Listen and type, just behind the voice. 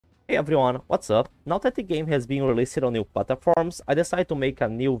Hey everyone, what's up? Now that the game has been released on new platforms, I decided to make a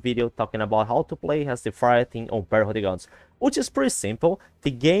new video talking about how to play as the Fireteam on Parody Guns, which is pretty simple.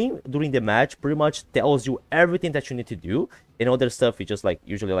 The game during the match pretty much tells you everything that you need to do, and other stuff is just like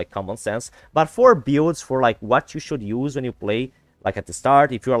usually like common sense. But for builds, for like what you should use when you play, like at the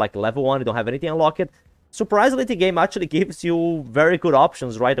start, if you're like level 1, you don't have anything unlocked, surprisingly the game actually gives you very good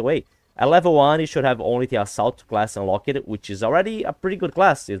options right away. At level 1, you should have only the Assault class unlocked, which is already a pretty good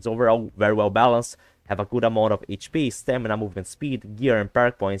class. It's overall very well balanced, have a good amount of HP, stamina, movement speed, gear, and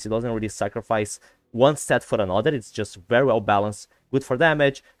perk points. It doesn't really sacrifice one stat for another. It's just very well balanced, good for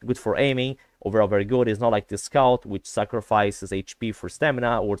damage, good for aiming, overall very good. It's not like the Scout, which sacrifices HP for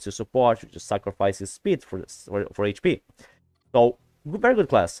stamina, or the Support, which just sacrifices speed for HP. So, very good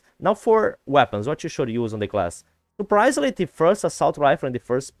class. Now for weapons, what you should use on the class. Surprisingly, the first assault rifle and the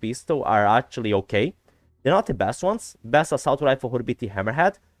first pistol are actually okay. They're not the best ones. Best assault rifle would be the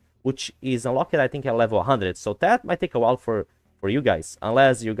Hammerhead, which is unlocked I think at level 100. So that might take a while for you guys,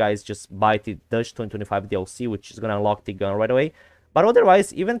 unless you guys just buy the Dutch 2025 DLC, which is gonna unlock the gun right away. But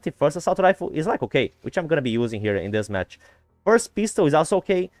otherwise, even the first assault rifle is like okay, which I'm gonna be using here in this match. First pistol is also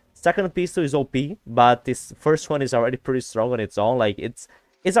okay. Second pistol is OP, but this first one is already pretty strong on its own. Like it's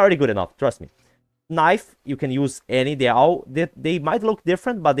already good enough, trust me. Knife, you can use any. They might look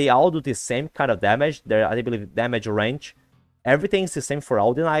different, but they all do the same kind of damage. I believe damage range, everything's the same for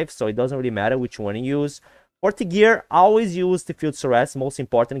all the knives, so it doesn't really matter which one you use. For the gear, always use the field arrest, most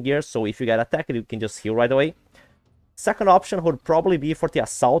important gear. So if you get attacked, you can just heal right away. Second option would probably be for the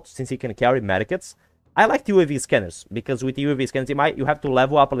assault, since you can carry medikits. I like the UAV scanners because with the UAV scanners, you have to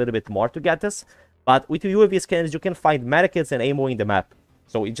level up a little bit more to get this. But with the UAV scanners, you can find medikits and ammo in the map.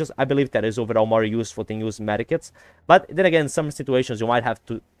 So I believe that is overall more useful than use medikits. But then again, in some situations you might have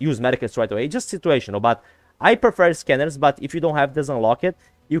to use medikits right away. Just situational. But I prefer scanners. But if you don't have this unlocked,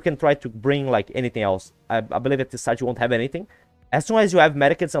 you can try to bring like anything else. I believe at this site you won't have anything. As soon as you have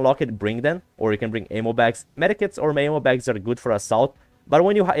medikits unlocked, bring them. Or you can bring ammo bags. Medikits or ammo bags are good for assault. But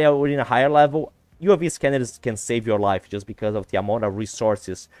when you're in a higher level, UAV scanners can save your life just because of the amount of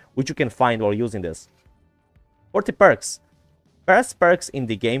resources which you can find while using this. For the perks. Best perks in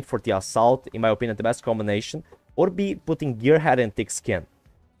the game for the assault, in my opinion, the best combination would be putting Gearhead and Thick Skin.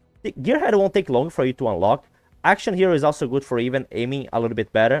 The Gearhead won't take long for you to unlock. Action Hero is also good for even aiming a little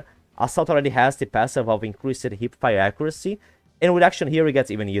bit better. Assault already has the passive of increased hipfire accuracy, and with Action Hero it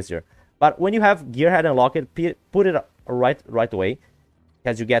gets even easier. But when you have Gearhead unlocked, put it right away,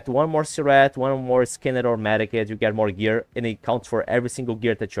 because you get one more Siret, one more Skinner or Medikit, you get more gear, and it counts for every single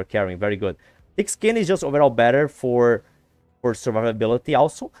gear that you're carrying. Very good. Thick Skin is just overall better for survivability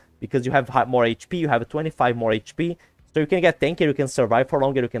also, because you have more HP, you have 25 more HP, so you can get tankier, you can survive for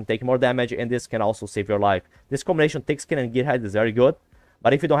longer, you can take more damage, and this can also save your life. This combination Thick Skin and Gearhead is very good,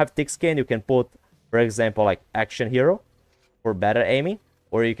 but if you don't have Thick Skin, you can put, for example, like Action Hero for better aiming,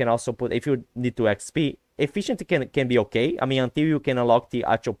 or you can also put, if you need to XP, Efficiency can be okay. I mean, until you can unlock the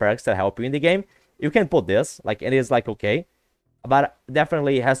actual perks that help you in the game, you can put this, like it is like okay. But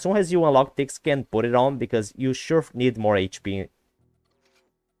definitely, as soon as you unlock Thick Skin, put it on, because you sure need more HP.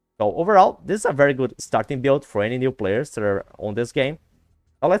 So overall, this is a very good starting build for any new players that are on this game.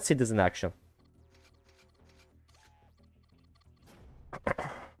 Now let's see this in action.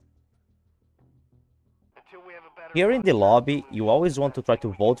 Here in the lobby, you always want to try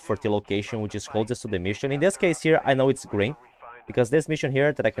to vote for the location which is closest to the mission. In this case here, I know it's green, because this mission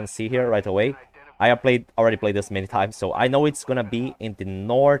here that I can see here right away, I already played this many times, so I know it's gonna be in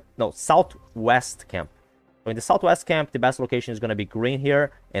the southwest camp. So in the southwest camp, the best location is gonna be green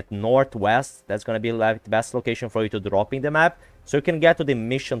here. At northwest, that's gonna be like the best location for you to drop in the map, so you can get to the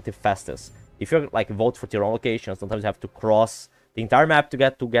mission the fastest. If you like vote for your own location, sometimes you have to cross the entire map to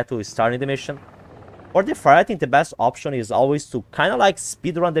get to starting the mission. For the Fireteam, the best option is always to kind of like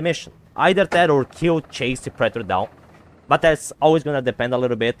speedrun the mission. Either that or chase the Predator down. But that's always gonna depend a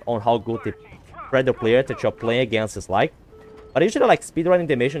little bit on how good the Predator player that you're playing against is like. But usually like speedrunning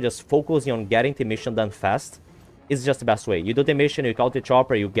the mission, just focusing on getting the mission done fast, is just the best way. You do the mission, you call the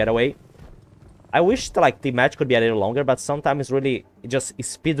chopper, you get away. I wish that, like the match could be a little longer, but sometimes really just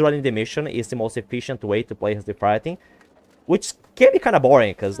speedrunning the mission is the most efficient way to play as the Fireteam. Which can be kind of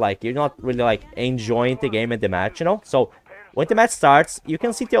boring, because like you're not really like enjoying the game and the match, you know. So when the match starts, you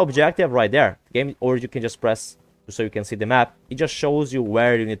can see the objective right there, or you can just press so you can see the map. It just shows you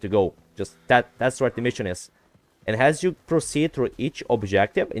where you need to go. Just that's where the mission is. And as you proceed through each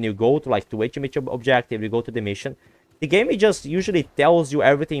objective, and you go to each objective, you go to the mission, the game it just usually tells you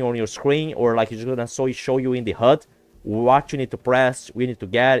everything on your screen, or like it's gonna show you in the HUD what you need to press, what you need to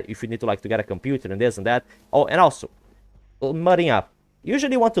get, if you need to to get a computer and this and that. Oh, and also mudding up.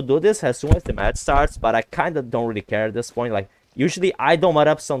 usually want to do this as soon as the match starts, but I kind of don't really care at this point. Like, usually I don't mud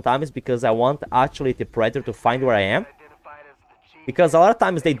up sometimes because I want actually the Predator to find where I am. Because a lot of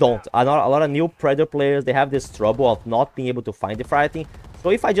times they don't. A lot of new Predator players, they have this trouble of not being able to find the Fireteam. So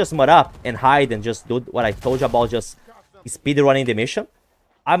if I just mud up and hide and just do what I told you about, just speed running the mission,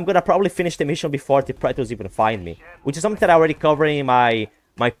 I'm gonna probably finish the mission before the Predators even find me. Which is something that I already covered in my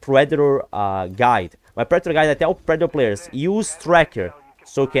Predator guide. My Predator guide, I tell Predator players, use Tracker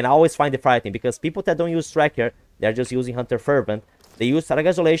so you can always find the Fireteam. Because people that don't use Tracker, they're just using Hunter Fervent. They use Static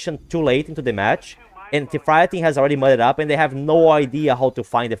Isolation too late into the match. And the Fireteam has already mudded up and they have no idea how to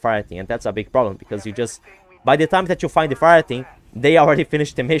find the Fireteam. And that's a big problem because you just... By the time that you find the Fireteam, they already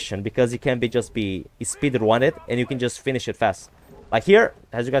finished the mission. Because you can just be speed-run it and you can just finish it fast. Like here,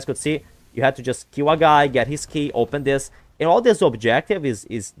 as you guys could see, you had to just kill a guy, get his key, open this. And all this objective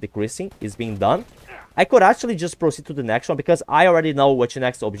is decreasing, is being done. I could actually just proceed to the next one because I already know which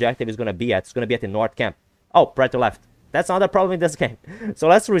next objective is going to be at. It's going to be at the North Camp. Oh, Predator left. That's another problem in this game. So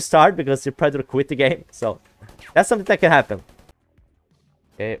let's restart because the Predator quit the game. So that's something that can happen.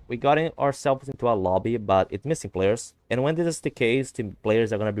 Okay, we got ourselves into a lobby, but it's missing players. And when this is the case, the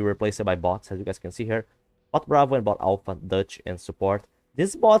players are going to be replaced by bots, as you guys can see here. Bot Bravo and Bot Alpha, Dutch, and support.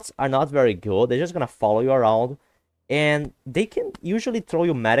 These bots are not very good. They're just going to follow you around. And they can usually throw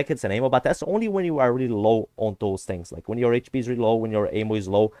you medikits and ammo, but that's only when you are really low on those things. Like when your HP is really low, when your ammo is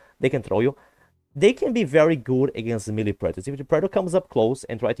low, they can throw you. They can be very good against the melee Predators. If the Predator comes up close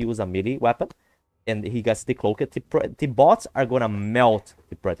and try to use a melee weapon, and he gets decloaked, the bots are going to melt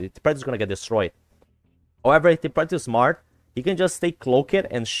the Predator. The Predator's going to get destroyed. However, if the Predator is smart, he can just stay cloaked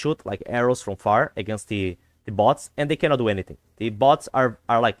and shoot like arrows from far against the bots, and they cannot do anything. The bots are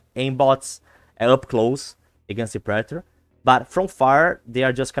like aim bots up close against the Predator. But from far, they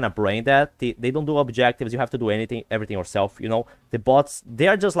are just kind of brain dead. They don't do objectives. You have to do everything yourself, you know. The bots, they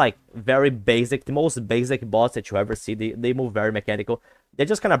are just like very basic. The most basic bots that you ever see. They move very mechanical. They're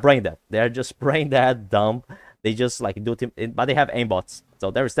just kind of brain dead. They're just brain dead, dumb. They just like do but they have aimbots.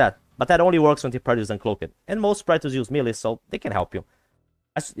 So there's that. But that only works when the Predator is uncloaked. And most Predators use melee, so they can help you.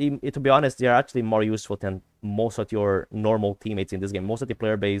 To be honest, they are actually more useful than most of your normal teammates in this game. Most of the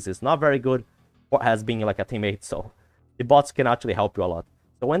player base is not very good or has been like a teammate, so the bots can actually help you a lot.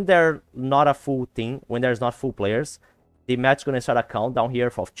 So when they're not a full team, when there's not full players, the match is going to start a countdown here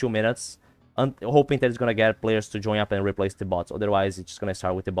for 2 minutes, hoping that it's going to get players to join up and replace the bots. Otherwise, it's just going to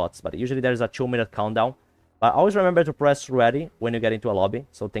start with the bots. But usually there's a 2-minute countdown. But always remember to press ready when you get into a lobby,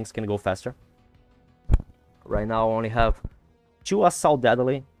 so things can go faster. Right now, I only have 2 Assault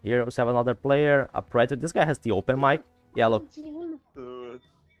Deadly. Here we have another player, a Predator. This guy has the open mic. Yeah, look.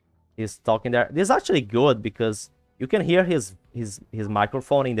 He's talking there. This is actually good because you can hear his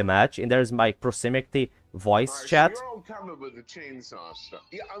microphone in the match, and there's my proximity voice chat. You're all covered with the chainsaw stuff.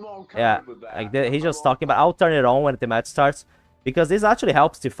 Yeah, I'm all covered Yeah, with that. like he's just talking, but I'll turn it on when the match starts because this actually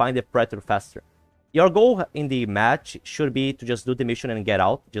helps to find the Predator faster. Your goal in the match should be to just do the mission and get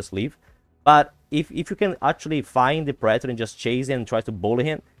out, just leave. But if you can actually find the Predator and just chase him and try to bully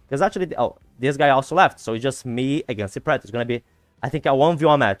him, because actually, oh, this guy also left, so it's just me against the Predator. It's gonna be, I think, a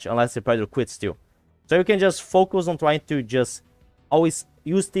 1v1 match unless the Predator quits too. So you can just focus on trying to just always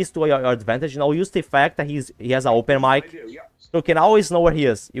use this to your advantage. You know, use the fact that he has an open mic, so you can always know where he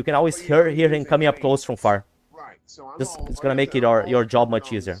is. You can always hear him coming up close from far. Right. So It's gonna make it your job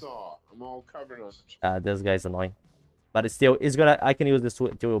much easier. I'm all covered on This guy's annoying, but it's still I can use this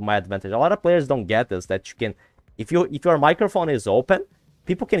to my advantage. A lot of players don't get this, that you can, if your microphone is open,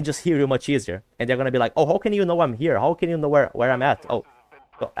 people can just hear you much easier, and they're gonna be like, oh, how can you know I'm here? How can you know where I'm at? Oh,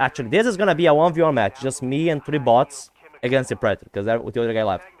 so actually, this is gonna be a 1v1 match, just me and 3 bots against the Predator, because the other guy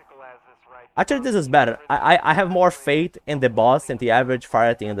left. Actually, this is better. I have more faith in the bots than the average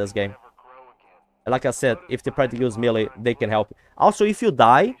Fireteam in this game. Like I said, if the Predator use melee, they can help. Also, if you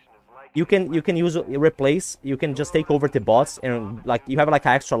die, you can use replace. You can just take over the bots, and like you have like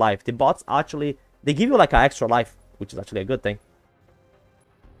an extra life. The bots actually, they give you like an extra life, which is actually a good thing.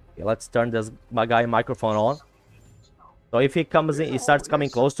 Okay, let's turn this guy microphone on. So if he comes in, he starts coming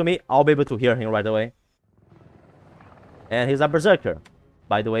close to me, I'll be able to hear him right away. And he's a Berserker.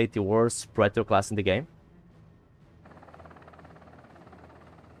 By the way, the worst Predator class in the game.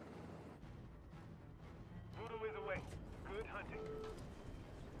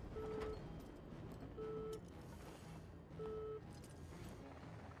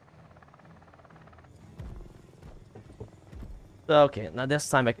 Okay, now this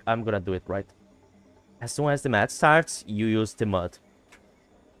time I'm gonna do it right. As soon as the match starts, you use the mud.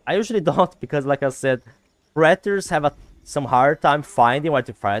 I usually don't, because like I said, Predators have some hard time finding where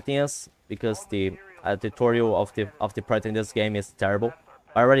the Fireteam is, because the a tutorial of the Predator in this game is terrible.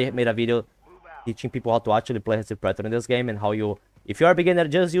 I already made a video teaching people how to actually play as the Predator in this game, and how you, if you're a beginner,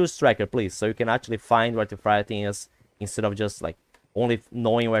 just use Tracker, please, so you can actually find where the Fireteam is instead of just like only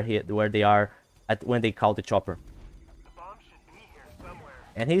knowing where they are when they call the chopper.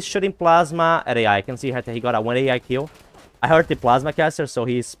 And he's shooting plasma at AI. I can see that he got a 1 AI kill. I heard the plasma caster, so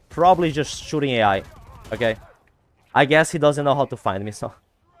he's probably just shooting AI. Okay. I guess he doesn't know how to find me, so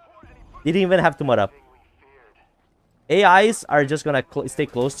didn't even have to mud up. AIs are just gonna stay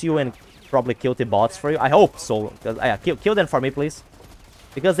close to you and probably kill the bots for you. I hope so. Yeah, kill them for me, please.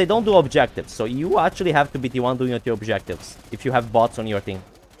 Because they don't do objectives, so you actually have to be the one doing the objectives if you have bots on your team.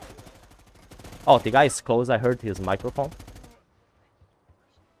 Oh, the guy is close. I heard his microphone.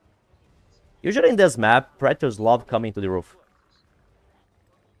 Usually in this map, Predators love coming to the roof.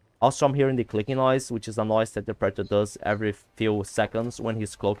 Also, I'm hearing the clicking noise, which is a noise that the Predator does every few seconds when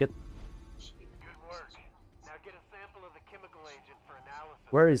he's cloaked.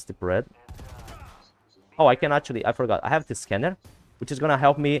 Where is the bread? Oh, I can actually... I forgot. I have the scanner, which is gonna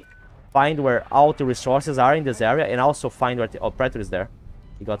help me find where all the resources are in this area, and also find where the... Oh, Predator is there.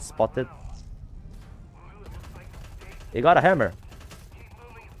 He got spotted. He got a hammer.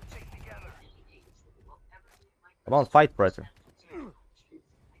 Come on, fight, Predator.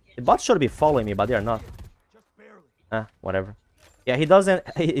 The bots should be following me, but they are not. Whatever. Yeah, he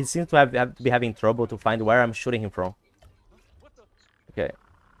doesn't... He seems to be having trouble to find where I'm shooting him from. Okay.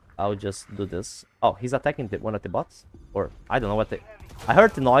 I'll just do this. Oh, he's attacking one of the bots? Or, I don't know what they... I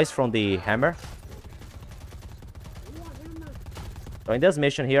heard the noise from the hammer. So in this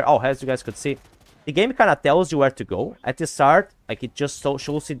mission here... Oh, as you guys could see, the game kind of tells you where to go. At the start, like, it just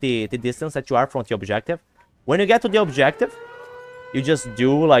shows you the distance that you are from the objective. When you get to the objective, you just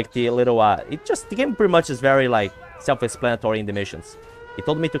do like the little the game pretty much is very like self-explanatory in the missions. He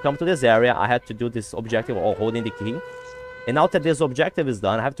told me to come to this area. I had to do this objective while holding the key. And now that this objective is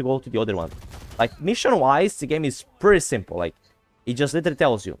done, I have to go to the other one. Like, mission-wise, the game is pretty simple. Like, it just literally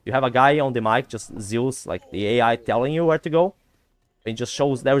tells you. You have a guy on the mic, just Zeus, like the AI telling you where to go. It just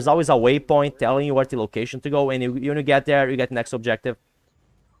shows there is always a waypoint telling you where the location to go. And when you get there, you get the next objective.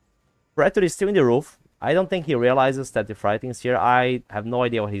 Predator is still in the roof. I don't think he realizes that the Fireteam is here. I have no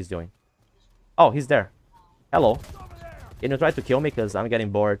idea what he's doing. Oh, he's there. Hello. Can you try to kill me? Because I'm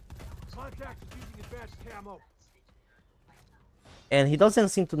getting bored. And he doesn't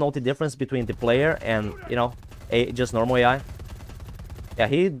seem to know the difference between the player and, you know, just normal AI. Yeah,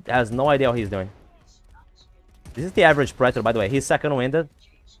 he has no idea what he's doing. This is the average Predator, by the way. He's second-winded.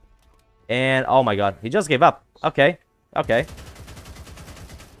 And, oh my god, he just gave up. Okay, okay.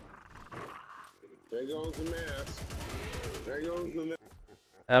 There goes the mask. There goes the mask.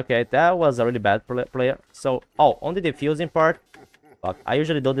 Okay, that was a really bad player. So, oh, on the defusing part, fuck, I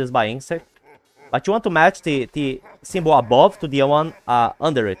usually do this by insect. But you want to match the symbol above to the one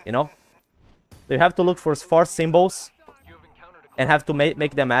under it, you know? So you have to look for 4 symbols and have to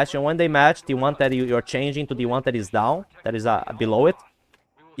make them match. And when they match, the one that you're changing to the one that is down, that is below it,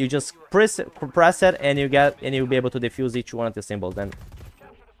 you just press it and you'll be able to defuse each one of the symbols. Then,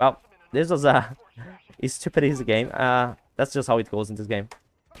 well, this was a stupid easy game. That's just how it goes in this game.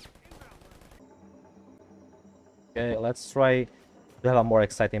 Okay, let's try to have a more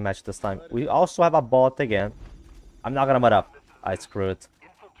exciting match this time. We also have a bot again. I'm not gonna mud up. I screw it.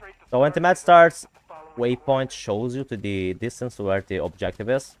 So when the match starts, waypoint shows you to the distance where the objective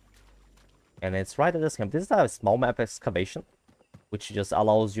is. And it's right at this camp. This is a small map excavation, which just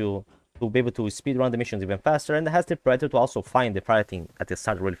allows you to be able to speedrun the missions even faster. And it has the Predator to also find the Fireteam at the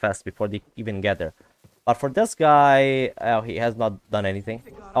start really fast before they even get there. But for this guy, he has not done anything.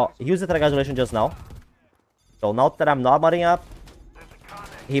 Oh, he used the triangulation just now. So now that I'm not mudding up,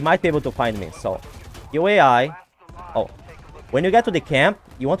 he might be able to find me. So, UAI. Oh, when you get to the camp,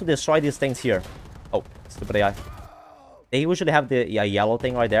 you want to destroy these things here. Oh, stupid AI. They usually have the yellow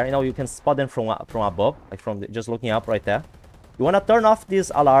thing right there. You know, you can spot them from above, like from just looking up right there. You want to turn off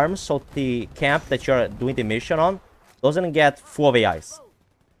these alarms so the camp that you're doing the mission on doesn't get full of AIs.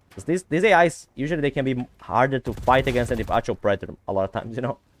 Because these AIs, usually they can be harder to fight against than the actual Predator a lot of times, you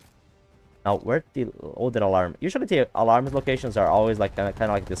know. Now, where's the other alarm? Usually the alarms locations are always like kind of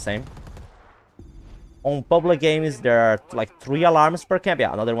like the same. On public games, there are like 3 alarms per camp.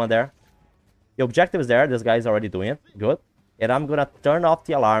 Yeah, another one there. The objective is there. This guy is already doing it. Good. And I'm gonna turn off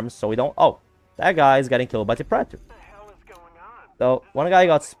the alarms so we don't... Oh, that guy is getting killed by the Predator. So, one guy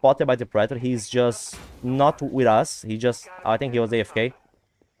got spotted by the Predator. He's just not with us. He just... I think he was AFK.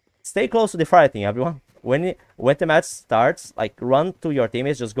 Stay close to the Fireteam, everyone. When the match starts, like, run to your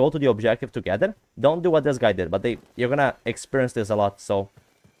teammates, just go to the objective together. Don't do what this guy did, but you're gonna experience this a lot, so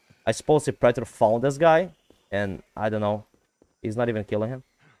I suppose the Predator found this guy, and I don't know. He's not even killing him.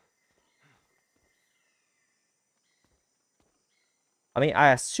 I mean,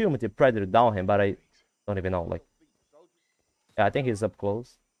 I assume the Predator downed him, but I don't even know. Like, yeah, I think he's up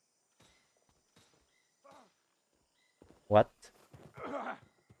close. What?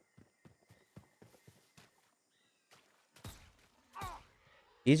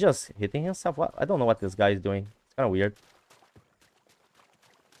 He's just hitting himself? What? I don't know what this guy is doing. It's kind of weird.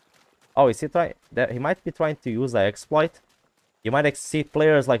 Oh, is he trying? He might be trying to use an exploit. You might see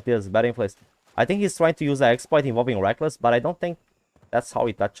players like this, bad influence. I think he's trying to use an exploit involving Reckless, but I don't think that's how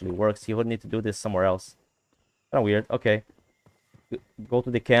it actually works. He would need to do this somewhere else. Kind of weird. Okay. Go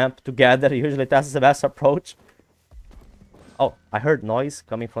to the camp together. Usually that's the best approach. Oh, I heard noise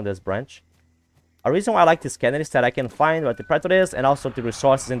coming from this branch. A reason why I like this cannon is that I can find where the Predator is and also the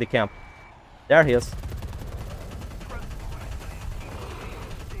resources in the camp. There he is.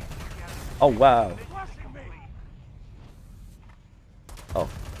 Oh, wow. Oh.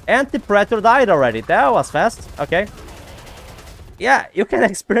 And the Predator died already. That was fast. Okay. Yeah, you can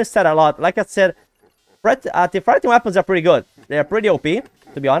experience that a lot. Like I said, the fighting weapons are pretty good. They're pretty OP,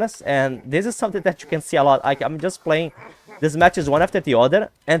 to be honest. And this is something that you can see a lot. Like, I'm just playing these matches one after the other,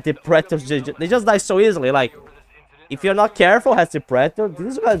 and the Predators, they just die so easily. Like, if you're not careful as the Predator,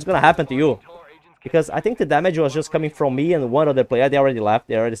 this is gonna happen to you. Because I think the damage was just coming from me and one other player. They already left.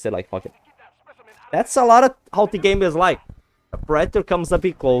 They already said, like, fuck it. That's a lot of how the game is like. A Predator comes up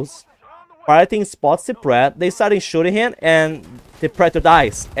close. Fireteam spots the Pred. They started shooting him, and the Predator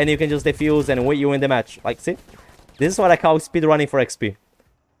dies. And you can just defuse and you win the match. Like, see? This is what I call speedrunning for XP.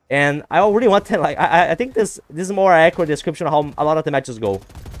 And I really want to, like, I think this is a more accurate description of how a lot of the matches go.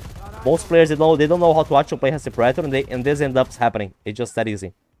 Most players, they don't know how to actually play as the Predator, and this ends up happening. It's just that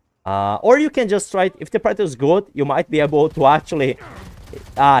easy. Or you can just try, if the Predator is good, you might be able to actually,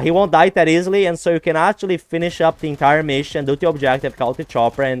 he won't die that easily, and so you can actually finish up the entire mission, do the objective, call the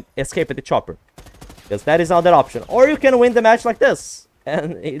chopper, and escape with the chopper. Because that is another option. Or you can win the match like this,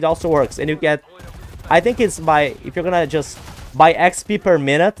 and it also works. And you get, I think it's by, if you're gonna just buy XP per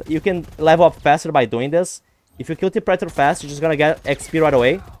minute, you can level up faster by doing this. If you kill the Predator fast, you're just gonna get XP right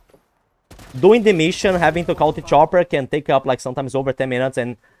away. Doing the mission, having to call the chopper can take up like sometimes over 10 minutes,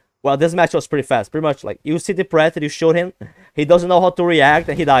 and well, this match was pretty fast. Pretty much like, you see the Predator, you shoot him, he doesn't know how to react,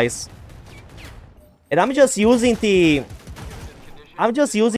 and he dies. And I'm just using